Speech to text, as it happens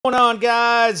What's going on,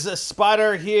 guys?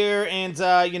 Spider here, and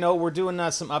we're doing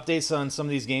some updates on some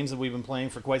of these games that we've been playing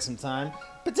for quite some time,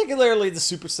 particularly the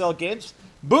Supercell games.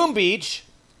 Boom Beach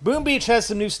has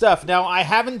some new stuff. Now, I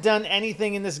haven't done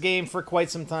anything in this game for quite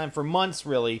some time, for months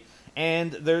really,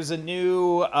 and there's a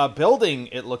new building,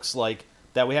 it looks like,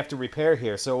 that we have to repair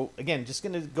here. So again, just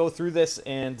gonna go through this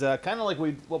and kind of like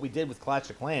what we did with Clash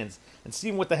of Clans, and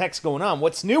see what the heck's going on.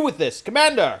 What's new with this,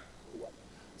 Commander?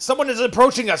 Someone is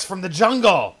approaching us from the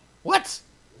jungle. What?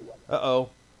 Uh-oh.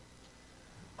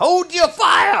 Hold your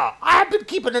fire! I have been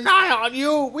keeping an eye on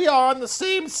you. We are on the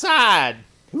same side.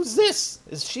 Who's this?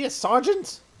 Is she a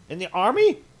sergeant in the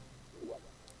army?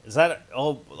 Is that...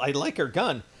 Oh, I like her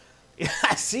gun.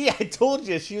 See, I told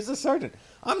you she was a sergeant.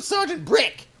 I'm Sergeant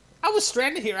Brick. I was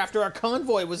stranded here after our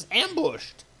convoy was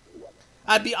ambushed.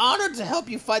 I'd be honored to help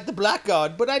you fight the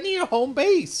Blackguard, but I need a home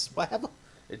base.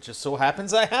 It just so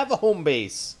happens I have a home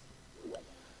base.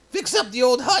 Fix up the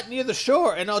old hut near the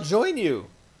shore, and I'll join you.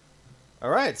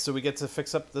 Alright, so we get to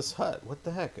fix up this hut. What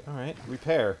the heck? Alright,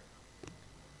 repair.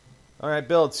 Alright,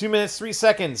 build. 2 minutes, 3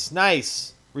 seconds.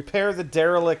 Nice. Repair the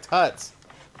derelict hut.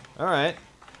 Alright.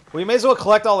 We may as well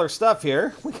collect all our stuff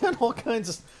here. We got all kinds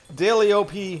of daily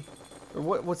OP...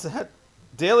 Or what's that?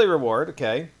 Daily reward,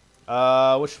 okay.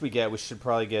 What should we get? We should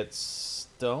probably get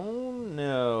stone?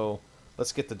 No.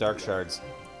 Let's get the dark shards.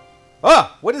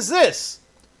 Ah! What is this?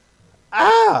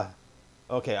 Ah!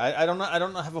 Okay, I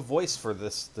don't have a voice for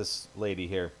this lady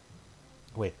here.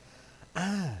 Wait.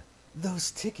 Ah,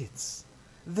 those tickets.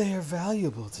 They're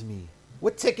valuable to me.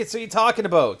 What tickets are you talking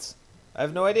about? I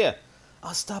have no idea.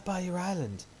 I'll stop by your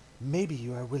island. Maybe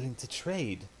you are willing to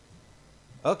trade.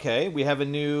 Okay, we have a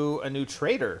new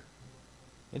trader.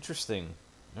 Interesting.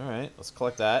 Alright, let's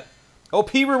collect that.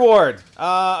 OP reward!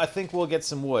 I think we'll get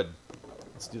some wood.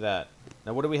 Let's do that.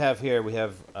 Now, what do we have here? We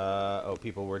have,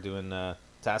 people, we're doing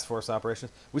task force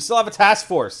operations. We still have a task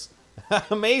force.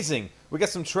 Amazing. We got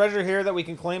some treasure here that we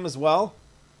can claim as well.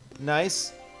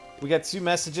 Nice. We got 2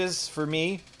 messages for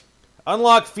me.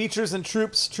 Unlock features and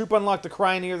troops. Troop unlock the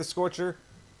Crying the Scorcher.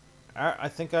 I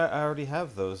think I already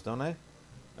have those, don't I?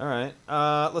 Alright.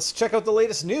 Let's check out the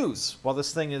latest news while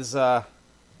this thing is, What?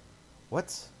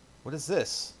 What is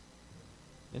this?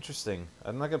 Interesting.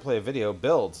 I'm not going to play a video.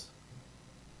 Build.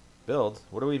 Build?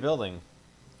 What are we building?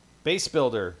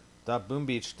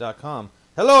 Basebuilder.boombeach.com.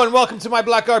 Hello and welcome to my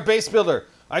Blackguard base builder.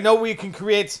 I know we can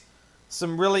create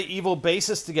some really evil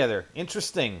bases together.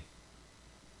 Interesting.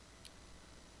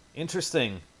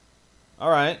 Interesting.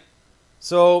 Alright.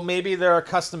 So maybe there are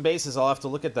custom bases. I'll have to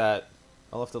look at that.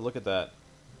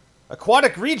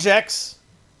 Aquatic rejects?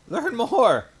 Learn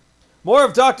more. More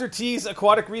of Dr. T's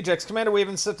aquatic rejects. Commander, we have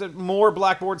inserted more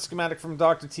blackboard schematic from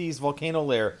Dr. T's volcano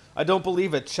lair. I don't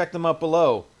believe it. Check them out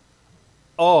below.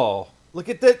 Oh, look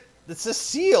at that. It's a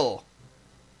seal.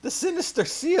 The sinister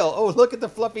seal. Oh, look at the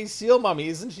fluffy seal mummy.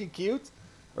 Isn't she cute?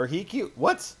 Or he cute?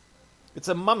 What? It's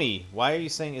a mummy. Why are you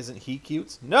saying isn't he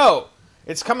cute? No!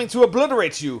 It's coming to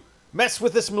obliterate you. Mess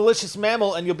with this malicious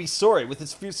mammal and you'll be sorry. With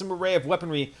its fearsome array of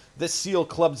weaponry, this seal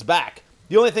clubs back.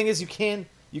 The only thing is you can't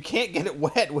get it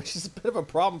wet, which is a bit of a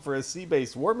problem for a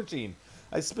sea-based war machine.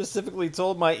 I specifically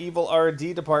told my evil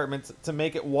R&D department to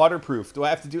make it waterproof. Do I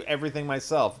have to do everything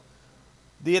myself?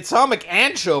 The atomic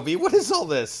anchovy? What is all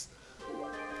this?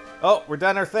 Oh, we're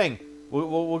done our thing.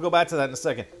 We'll go back to that in a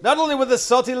second. Not only will this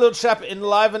salty little chap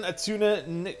enliven a tuna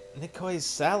Nicoy's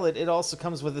salad, it also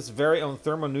comes with its very own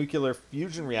thermonuclear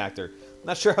fusion reactor.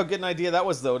 Not sure how good an idea that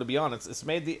was, though, to be honest. It's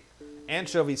made the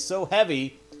anchovy so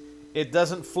heavy, it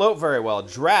doesn't float very well.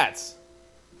 Drats.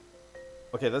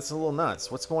 Okay, that's a little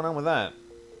nuts. What's going on with that?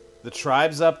 The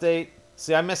tribes update.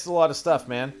 See, I missed a lot of stuff,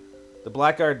 man. The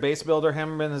Blackguard base builder,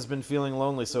 Hammerman, has been feeling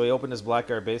lonely, so he opened his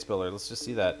Blackguard base builder. Let's just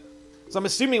see that. So I'm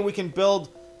assuming we can build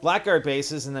Blackguard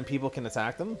bases and then people can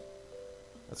attack them.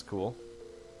 That's cool.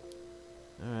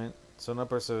 Alright. So no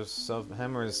person, so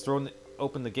Hammer has thrown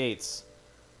open the gates.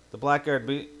 The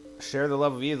Blackguard share the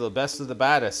love of evil, the best of the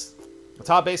baddest. The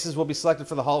top bases will be selected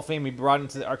for the Hall of Fame. We brought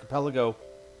into the archipelago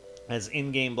as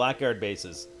in-game Blackguard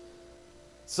bases.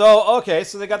 So, okay,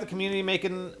 so they got the community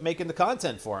making the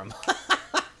content for them.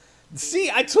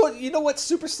 See, I told you, know what?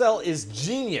 Supercell is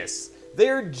genius.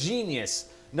 They're genius.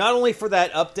 Not only for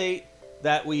that update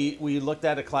that we looked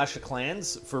at Clash of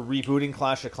Clans, for rebooting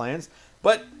Clash of Clans,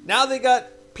 but now they got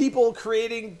people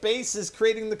creating bases,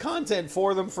 creating the content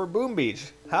for them for Boom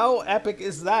Beach. How epic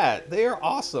is that? They are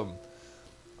awesome.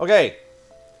 Okay,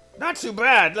 not too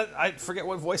bad. I forget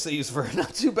what voice I use for it.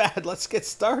 Not too bad. Let's get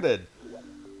started.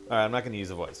 Alright, I'm not going to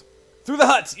use a voice. Through the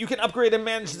hut, you can upgrade and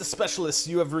manage the specialists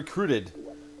you have recruited.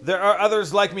 There are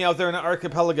others like me out there in the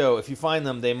archipelago. If you find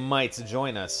them, they might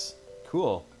join us.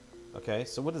 Cool. Okay,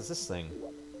 so what is this thing?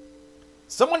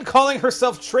 Someone calling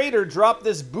herself traitor dropped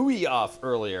this buoy off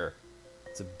earlier.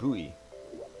 It's a buoy.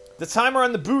 The timer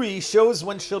on the buoy shows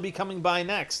when she'll be coming by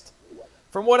next.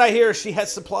 From what I hear, she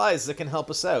has supplies that can help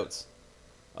us out.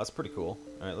 Oh, that's pretty cool.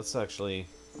 Alright, let's actually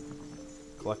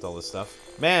collect all this stuff.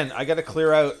 Man, I gotta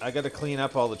clean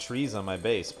up all the trees on my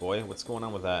base, boy. What's going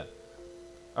on with that?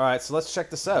 Alright, so let's check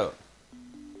this out.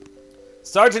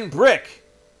 Sergeant Brick!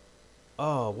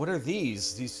 Oh, what are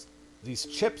these? These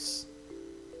chips.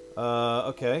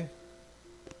 Okay.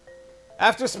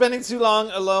 After spending too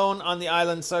long alone on the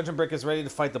island, Sergeant Brick is ready to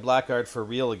fight the Blackguard for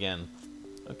real again.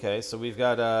 Okay, so we've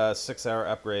got a 6-hour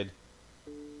upgrade.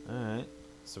 Alright.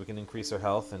 So we can increase our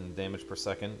health and damage per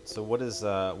second. So what is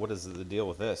the deal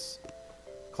with this?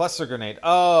 Cluster grenade.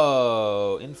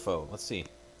 Oh, info. Let's see.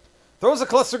 Throws a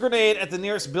cluster grenade at the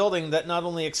nearest building that not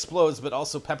only explodes, but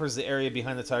also peppers the area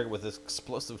behind the target with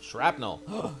explosive shrapnel.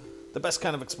 The best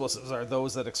kind of explosives are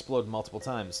those that explode multiple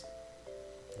times.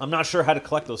 I'm not sure how to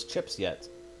collect those chips yet.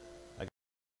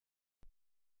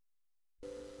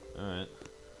 Alright.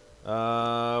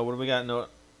 What do we got? No.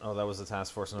 Oh, that was the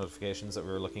task force notifications that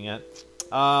we were looking at.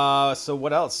 So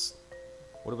what else?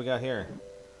 What do we got here?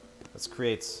 Let's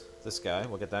create this guy.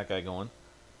 We'll get that guy going.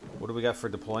 What do we got for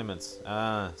deployments?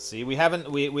 See, we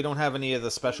don't have any of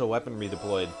the special weaponry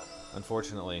deployed,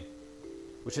 unfortunately.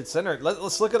 We should send her.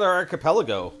 Let's look at our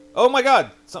archipelago. Oh my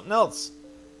god, something else.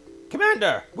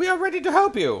 Commander, we are ready to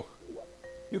help you.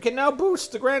 You can now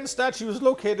boost the grand statues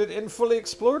located in fully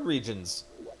explored regions.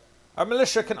 Our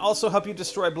militia can also help you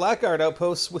destroy Blackguard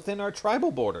outposts within our tribal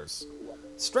borders.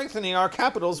 Strengthening our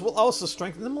capitals will also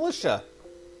strengthen the militia.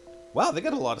 Wow, they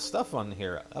got a lot of stuff on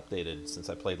here updated since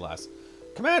I played last.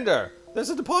 Commander, there's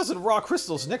a deposit of raw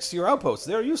crystals next to your outposts.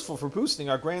 They are useful for boosting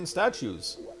our grand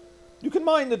statues. You can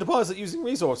mine the deposit using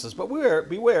resources, but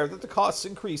beware that the costs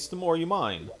increase the more you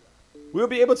mine. We'll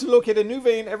be able to locate a new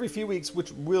vein every few weeks,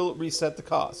 which will reset the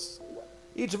costs.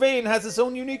 Each vein has its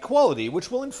own unique quality, which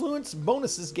will influence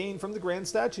bonuses gained from the grand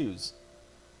statues.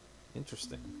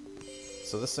 Interesting.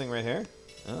 So this thing right here?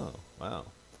 Oh, wow.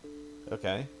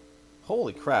 Okay.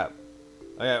 Holy crap.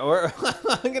 Okay, or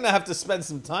I'm gonna have to spend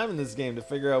some time in this game to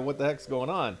figure out what the heck's going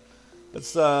on.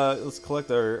 Let's collect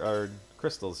our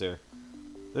crystals here.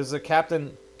 There's a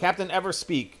Captain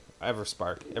Everspeak.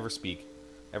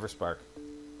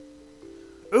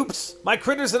 Oops! My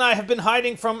critters and I have been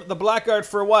hiding from the Blackguard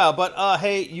for a while, but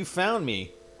hey, you found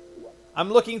me. I'm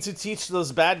looking to teach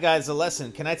those bad guys a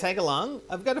lesson. Can I tag along?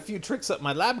 I've got a few tricks up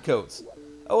my lab coats.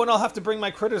 Oh, and I'll have to bring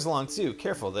my critters along too.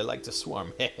 Careful, they like to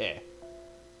swarm. Hehe.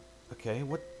 Okay,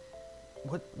 what?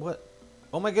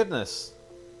 Oh my goodness!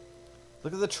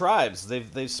 Look at the tribes.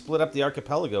 They've split up the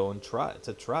archipelago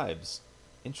to tribes.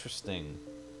 Interesting.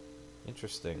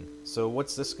 Interesting. So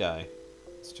what's this guy?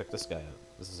 Let's check this guy out.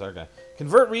 This is our guy.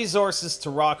 Convert resources to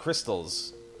raw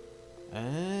crystals.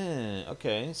 Ah,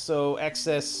 okay. So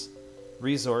excess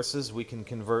resources we can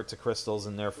convert to crystals,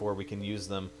 and therefore we can use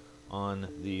them on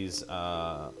these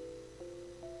the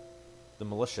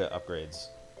militia upgrades.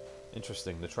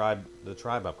 Interesting. The tribe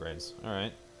upgrades. All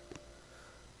right.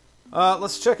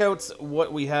 Let's check out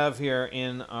what we have here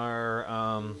in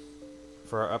our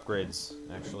for our upgrades.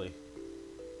 Actually.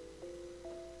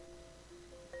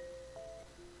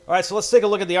 All right, so let's take a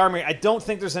look at the armory. I don't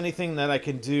think there's anything that I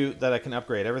can do that I can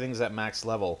upgrade. Everything's at max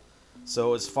level.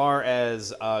 So as far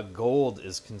as gold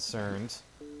is concerned,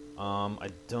 I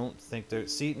don't think there...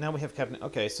 See, now we have Captain...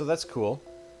 Okay, so that's cool.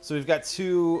 So we've got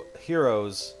 2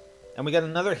 heroes, and we got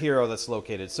another hero that's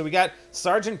located. So we got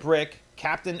Sergeant Brick,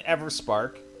 Captain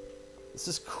Everspark. This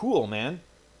is cool, man.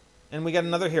 And we got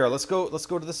another hero. Let's go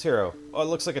to this hero. Oh, it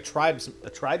looks like a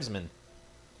tribesman.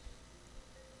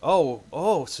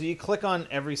 Oh, so you click on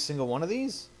every single one of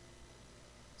these?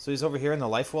 So he's over here in the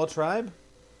Lifewell tribe?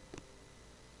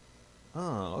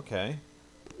 Oh, okay.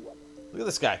 Look at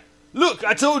this guy. Look,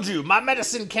 I told you, my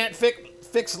medicine can't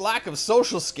fix lack of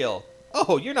social skill.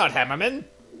 Oh, you're not Hammerman.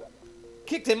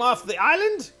 Kicked him off the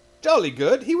island? Jolly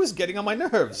good, he was getting on my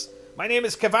nerves. My name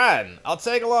is Kavan. I'll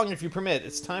tag along if you permit.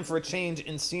 It's time for a change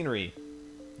in scenery.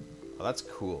 Oh, that's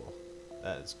cool.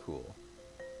 That is cool.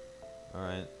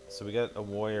 Alright, so we got a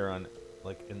warrior on,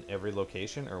 like, in every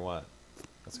location, or what?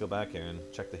 Let's go back here and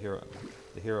check the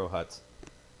hero hut.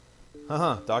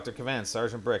 Haha, Dr. Kavan,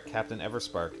 Sergeant Brick, Captain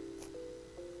Everspark.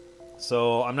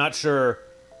 So, I'm not sure...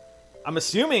 I'm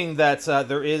assuming that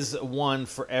there is one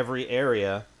for every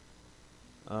area.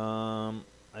 I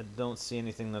don't see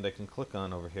anything that I can click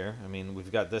on over here. I mean,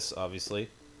 we've got this, obviously.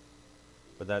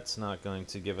 But that's not going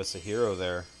to give us a hero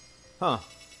there. Huh.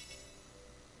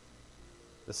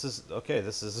 This is... Okay,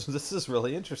 this is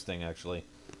really interesting, actually.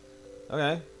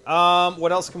 Okay.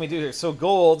 What else can we do here? So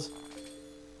gold.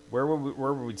 Where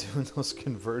were we doing those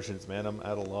conversions, man? I'm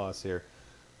at a loss here.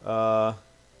 Yeah,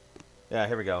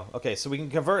 here we go. Okay, so we can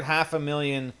convert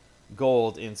 500,000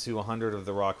 gold into 100 of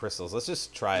the raw crystals. Let's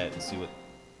just try it and see what...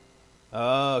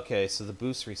 Oh, okay, so the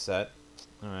boost reset.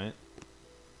 Alright.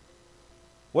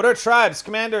 What are tribes?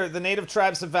 Commander, the native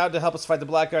tribes have vowed to help us fight the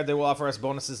Blackguard. They will offer us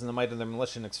bonuses in the might of their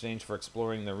militia in exchange for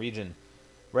exploring their region.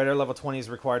 Raider level 20 is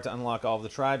required to unlock all of the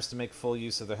tribes. To make full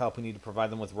use of their help, we need to provide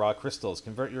them with raw crystals.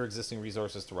 Convert your existing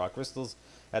resources to raw crystals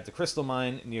at the crystal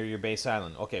mine near your base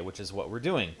island. Okay, which is what we're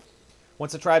doing.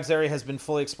 Once a tribe's area has been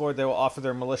fully explored, they will offer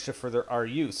their militia for our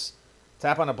use.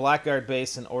 Tap on a Blackguard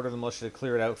base and order the militia to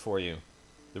clear it out for you.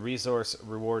 The resource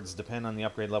rewards depend on the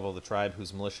upgrade level of the tribe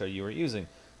whose militia you are using.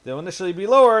 They'll initially be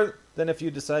lower than if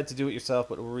you decide to do it yourself,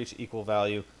 but will reach equal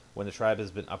value when the tribe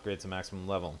has been upgraded to maximum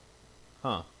level.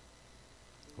 Huh.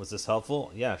 Was this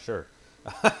helpful? Yeah, sure.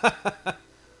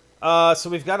 So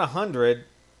we've got 100.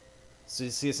 So you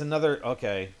see it's another...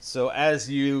 Okay, so as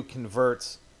you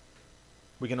convert,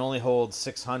 we can only hold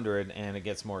 600, and it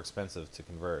gets more expensive to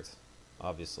convert.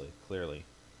 Obviously, clearly.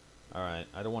 All right,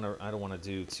 I don't want to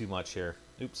do too much here.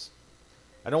 Oops.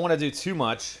 I don't want to do too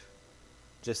much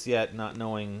just yet, not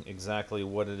knowing exactly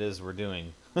what it is we're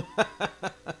doing.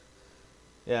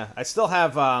 Yeah, I still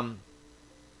have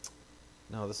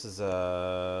no, this is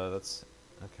that's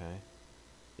okay.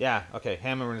 Yeah, okay,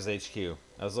 Hammerman's HQ.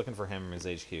 I was looking for Hammerman's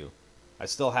HQ. I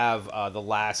still have the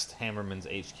last Hammerman's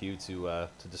HQ to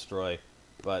destroy,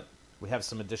 but we have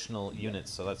some additional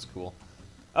units, so that's cool.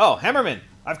 Oh, Hammerman!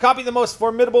 I've copied the most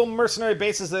formidable mercenary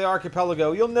bases of the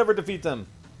archipelago. You'll never defeat them.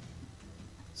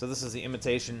 So this is the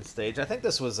imitation stage. I think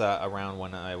this was around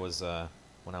when I was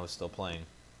still playing.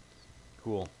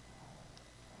 Cool.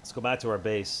 Let's go back to our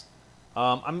base.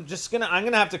 I'm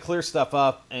gonna have to clear stuff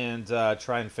up and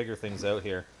try and figure things out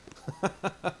here,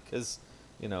 because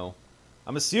you know,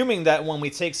 I'm assuming that when we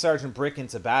take Sergeant Brick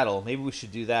into battle, maybe we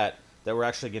should do that. That we're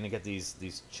actually gonna get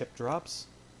these chip drops.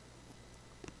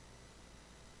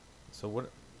 So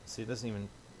what? See, it doesn't even.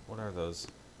 What are those?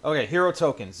 Okay, hero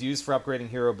tokens used for upgrading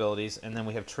hero abilities, and then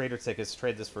we have trader tickets.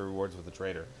 Trade this for rewards with a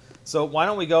trader. So why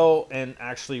don't we go and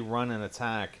actually run an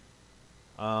attack?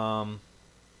 Let's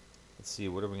see.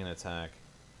 What are we gonna attack?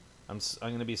 I'm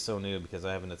gonna be so new because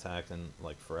I haven't attacked in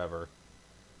like forever.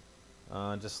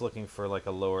 Just looking for like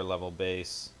a lower level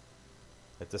base.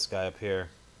 Like this guy up here,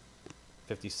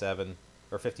 57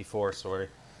 or 54, sorry.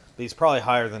 But he's probably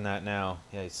higher than that now.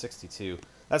 Yeah, he's 62.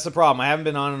 That's the problem. I haven't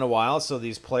been on in a while, so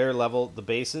these player level, the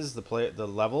bases, the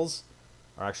levels,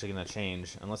 are actually going to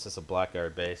change, unless it's a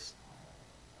Blackguard base.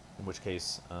 In which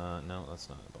case, no, that's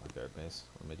not a Blackguard base.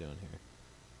 What am I doing here?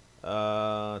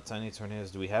 Tiny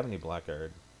tornadoes. Do we have any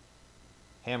Blackguard?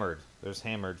 Hammered. There's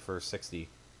Hammered for 60.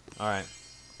 All right.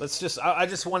 Let's just. I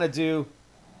just want to do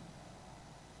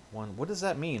one. What does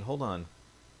that mean? Hold on.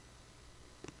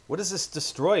 What does this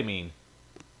destroy mean?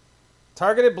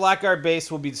 Targeted Blackguard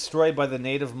base will be destroyed by the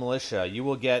native militia. You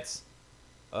will get...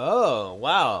 Oh,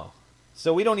 wow.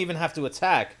 So we don't even have to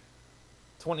attack.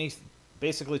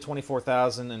 Basically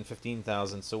 24,000 and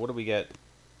 15,000. So what do we get?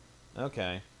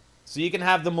 Okay. So you can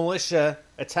have the militia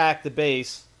attack the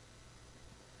base.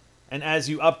 And as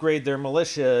you upgrade their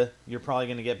militia, you're probably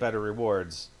going to get better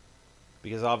rewards.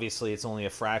 Because obviously it's only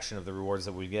a fraction of the rewards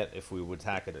that we get if we would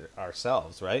attack it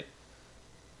ourselves, right?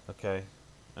 Okay.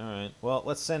 Alright, well,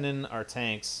 let's send in our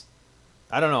tanks.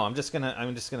 I don't know, I'm just gonna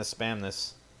spam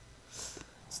this.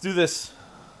 Let's do this.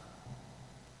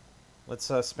 Let's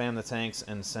spam the tanks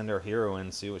and send our hero in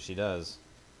and see what she does.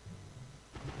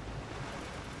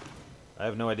 I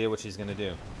have no idea what she's gonna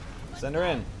do. Send her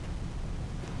in.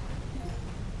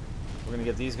 We're gonna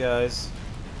get these guys.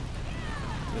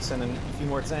 I'm gonna send in a few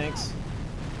more tanks.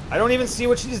 I don't even see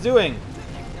what she's doing.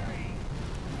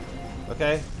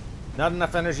 Okay, not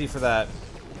enough energy for that.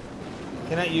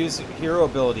 Cannot use hero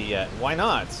ability yet. Why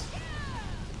not?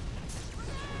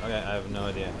 Okay, I have no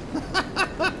idea.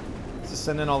 Let's just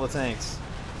send in all the tanks.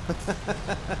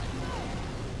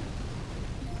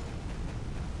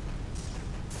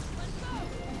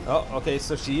 Oh, okay,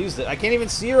 so she used it. I can't even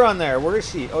see her on there. Where is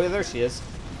she? Oh, yeah, there she is.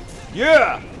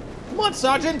 Yeah! Come on,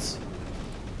 Sergeant!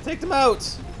 Take them out!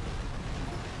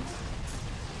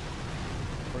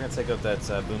 We're gonna take out that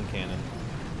boom cannon.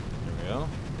 There we go.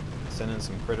 Send in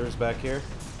some critters back here,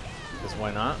 because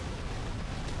why not?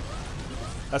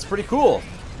 That's pretty cool.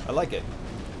 I like it.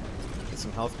 Get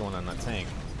some health going on that tank.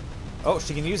 Oh,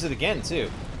 she can use it again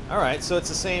too. All right, so it's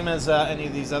the same as any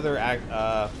of these other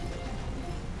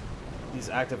these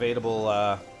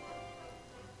activatable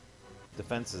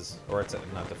defenses, or it's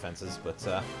not defenses,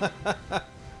 but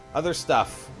other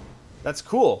stuff. That's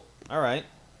cool. All right.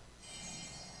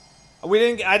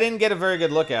 I didn't get a very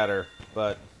good look at her,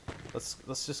 but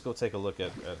let's just go take a look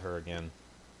at her again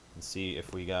and see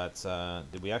if we got.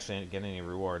 Did we actually get any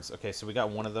rewards? Okay, so we got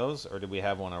one of those, or did we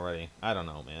have one already? I don't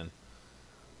know, man.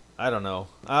 I don't know.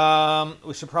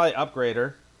 We should probably upgrade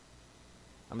her.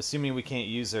 I'm assuming we can't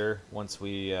use her once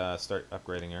we start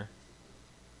upgrading her.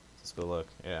 Let's go look.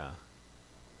 Yeah.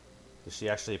 Does she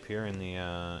actually appear in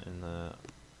the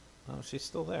Oh, she's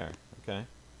still there. Okay.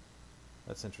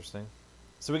 That's interesting.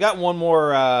 So we got one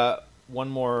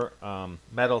more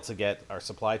medal to get our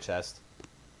supply chest.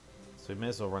 So we may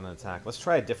as well run an attack. Let's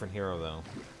try a different hero though.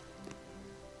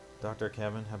 Dr.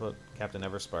 Kevin, how about Captain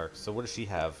Everspark? So what does she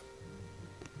have?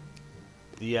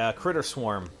 The Critter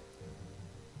Swarm.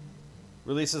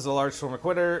 Releases a large swarm of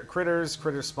critters.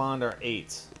 Critters spawned are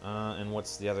 8. And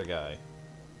what's the other guy?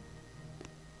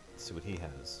 Let's see what he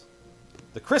has.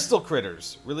 The Crystal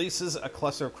Critters. Releases a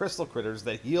cluster of crystal critters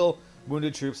that heal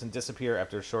wounded troops and disappear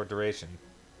after a short duration.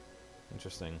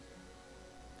 Interesting.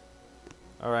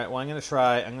 Alright, well I'm gonna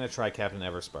try Captain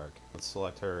Everspark. Let's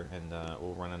select her and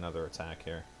we'll run another attack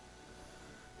here.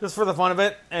 Just for the fun of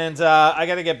it. And I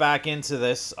gotta get back into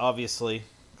this, obviously.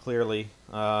 Clearly.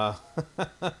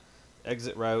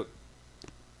 Exit route.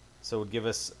 So it would give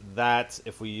us that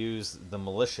if we use the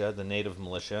militia, the native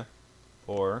militia.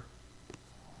 Or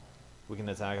we can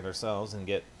attack it ourselves and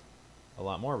get a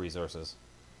lot more resources.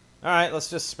 Alright, let's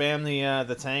just spam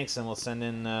the tanks and we'll send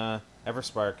in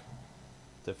Everspark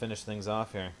to finish things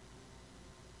off here.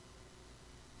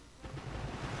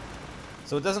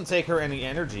 So it doesn't take her any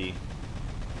energy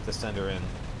to send her in.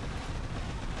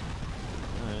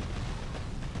 Alright.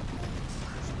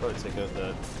 Should probably take out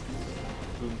the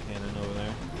boom cannon over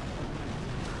there.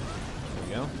 There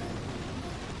we go.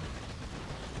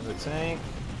 Another tank.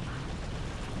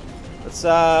 Let's,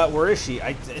 where is she?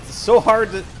 It's so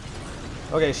hard to...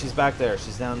 Okay, she's back there.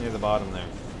 She's down near the bottom there.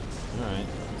 Alright.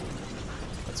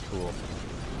 That's cool.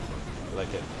 I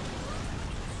like it.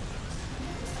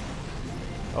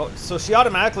 Oh, so she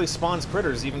automatically spawns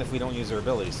critters even if we don't use her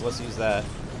ability, so let's use that.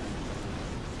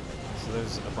 So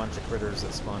there's a bunch of critters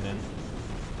that spawn in.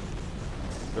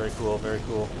 Very cool, very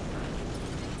cool.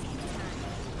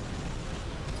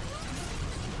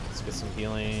 Let's get some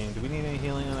healing. Do we need any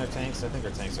healing on our tanks? I think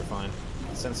our tanks are fine.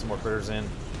 Let's send some more critters in.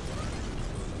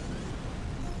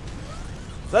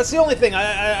 That's the only thing.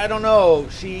 I don't know.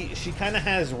 She kind of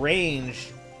has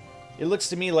range. It looks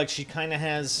to me like she kind of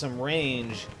has some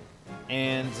range,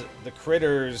 and the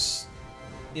critters,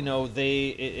 you know,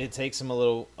 it takes them a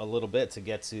little bit to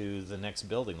get to the next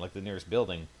building, like the nearest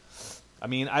building. I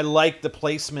mean, I like the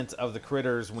placement of the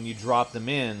critters when you drop them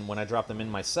in. When I drop them in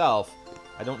myself,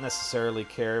 I don't necessarily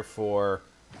care for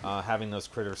having those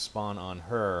critters spawn on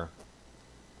her.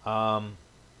 The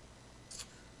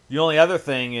only other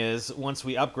thing is, once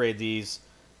we upgrade these,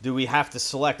 do we have to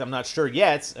select? I'm not sure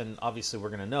yet, and obviously we're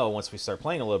going to know once we start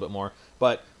playing a little bit more,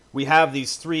 but we have the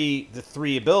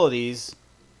three abilities.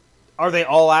 Are they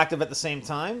all active at the same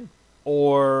time?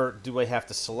 Or do I have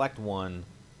to select one?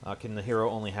 Can the hero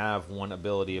only have one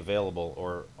ability available,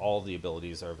 or all the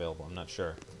abilities are available? I'm not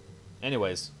sure.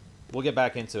 Anyways, we'll get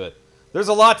back into it. There's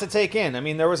a lot to take in. I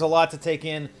mean, there was a lot to take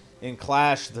in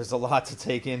Clash. There's a lot to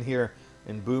take in here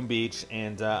in Boom Beach,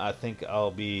 and I think I'll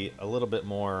be a little bit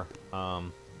more...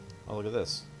 oh, look at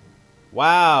this.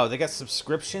 Wow, they got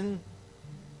subscription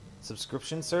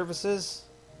services?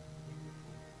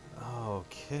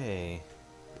 Okay.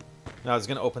 No, I was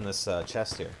going to open this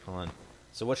chest here. Hold on.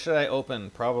 So what should I open?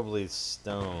 Probably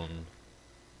stone.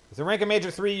 With a rank of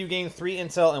Major 3, you gain 3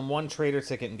 intel and 1 trader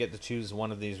ticket and get to choose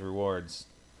one of these rewards.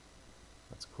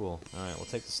 That's cool. Alright, we'll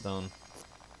take the stone.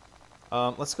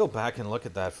 Let's go back and look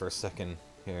at that for a second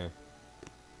here.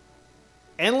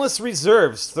 Endless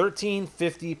Reserves,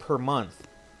 $13.50 per month.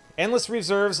 Endless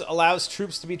Reserves allows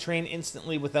troops to be trained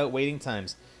instantly without waiting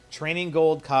times. Training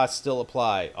gold costs still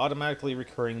apply. Automatically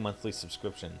recurring monthly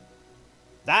subscription.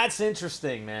 That's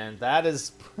interesting, man. That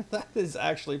is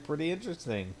actually pretty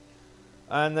interesting.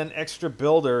 And then extra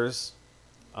builders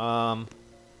allow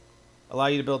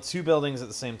you to build 2 buildings at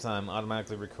the same time.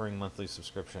 Automatically recurring monthly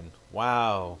subscription.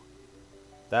 Wow.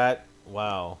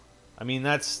 Wow. I mean,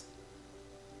 that's...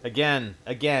 Again,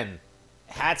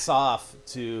 hats off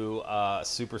to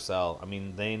Supercell. I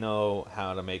mean, they know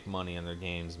how to make money in their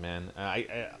games, man.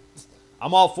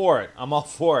 I'm all for it. I'm all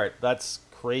for it. That's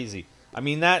crazy. I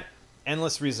mean, that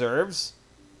Endless Reserves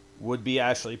would be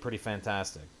actually pretty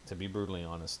fantastic, to be brutally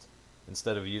honest.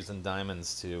 Instead of using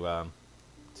diamonds to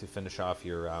finish off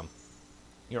your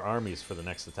armies for the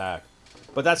next attack.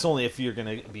 But that's only if you're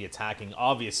going to be attacking,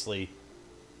 obviously,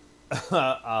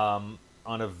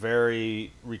 on a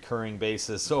very recurring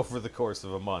basis over the course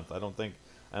of a month. I don't think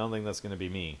that's going to be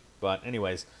me. But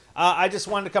anyways, I just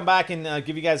wanted to come back and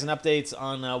give you guys an update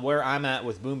on where I'm at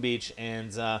with Boom Beach,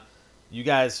 and you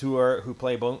guys who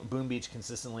play Boom Beach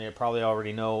consistently probably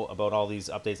already know about all these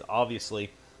updates,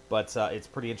 obviously. But it's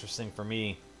pretty interesting for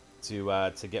me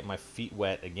to get my feet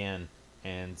wet again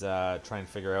and try and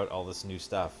figure out all this new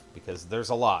stuff, because there's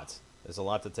a lot. There's a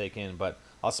lot to take in. But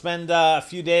I'll spend a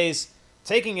few days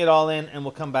taking it all in, and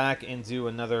we'll come back and do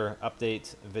another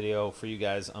update video for you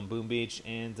guys on Boom Beach,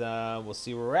 and we'll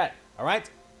see where we're at. All right?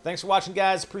 Thanks for watching,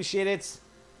 guys. Appreciate it.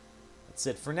 That's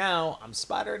it for now. I'm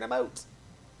Spider, and I'm out.